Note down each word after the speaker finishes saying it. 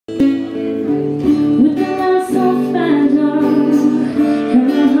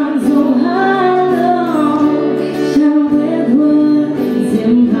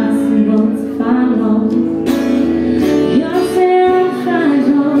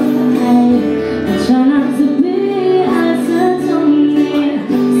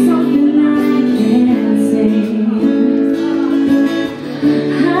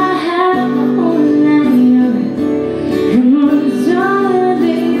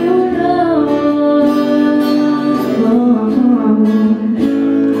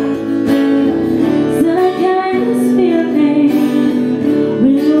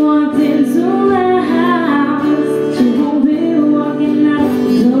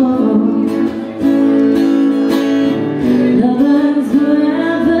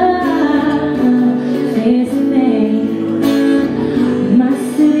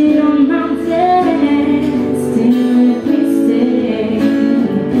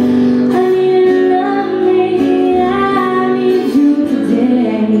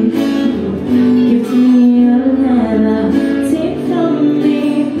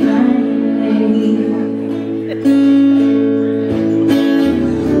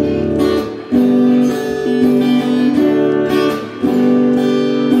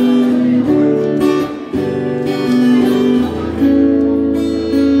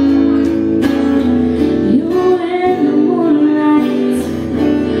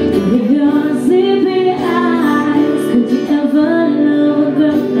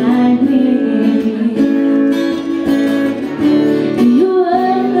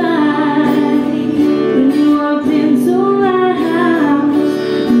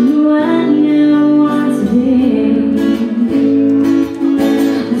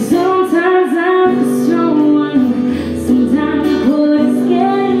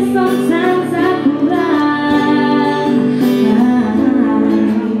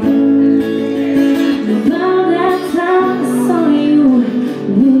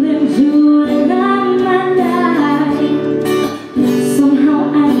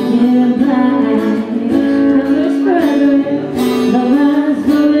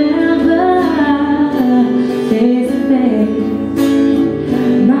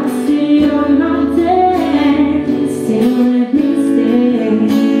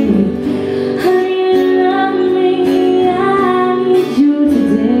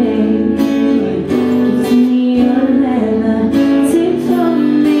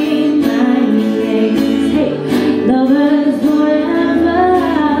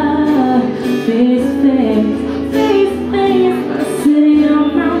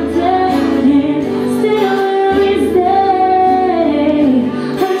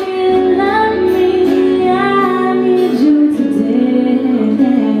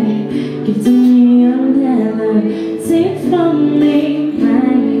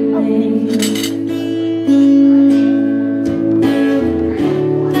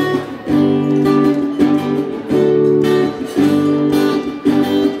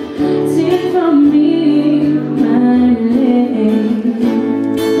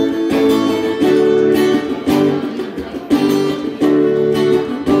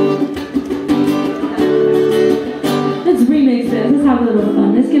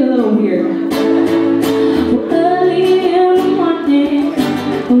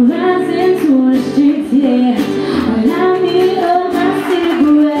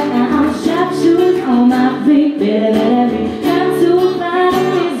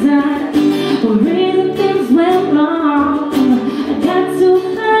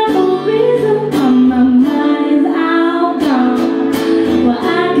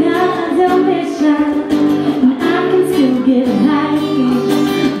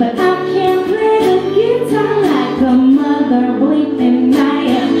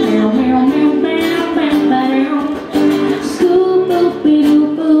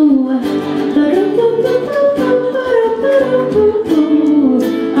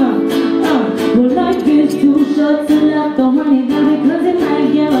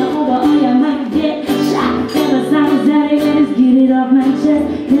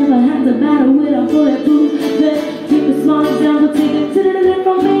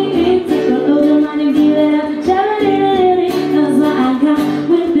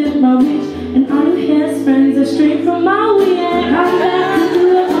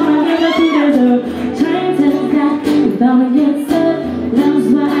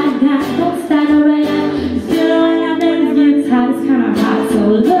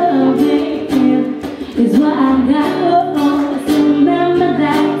is what I got. Oh, oh, so remember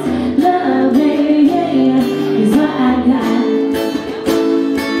that. Loving is what I got.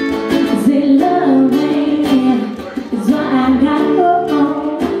 Say loving is what I got. Oh,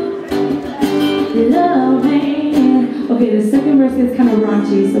 oh, loving. Okay, the second verse gets kind of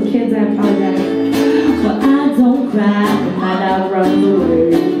raunchy, so kids, I apologize. But I don't cry the night I run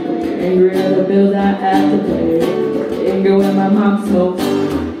away. Angry at the bills I have to pay. Angry when my mom smokes.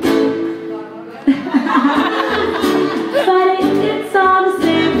 But it's all the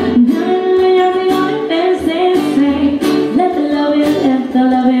same. You're the only thing stay the same. Let the loving, let the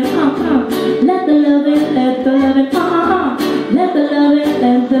loving, let the loving, let the loving, let the loving,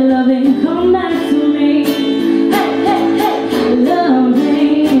 let the loving come back to me. Hey, hey, hey,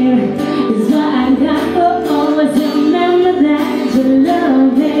 loving is what I got. Oh, always remember that. Your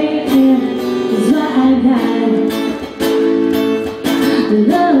loving is what I got.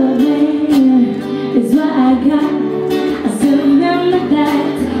 Loving is what I got. I still remember that.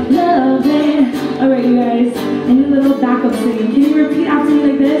 Loving. Alright, you guys, I need a little backup singing. Can you repeat after me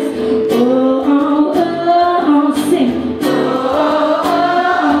like this? Oh, oh, oh, oh, sing. Oh, oh, oh,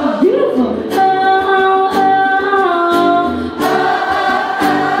 oh, beautiful. Oh, oh, oh, oh, oh,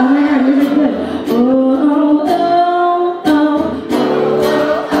 oh my God, you're really good. Oh, oh, oh, oh,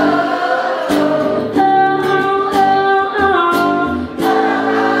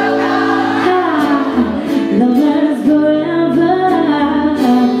 lovers forever,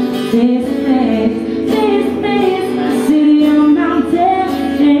 face to face, face to face, city on mountain,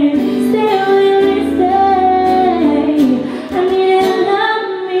 stay where we stay. I need you to love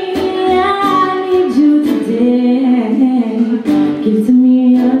me, I need you today. Give to me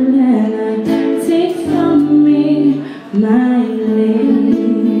your letter, take from me my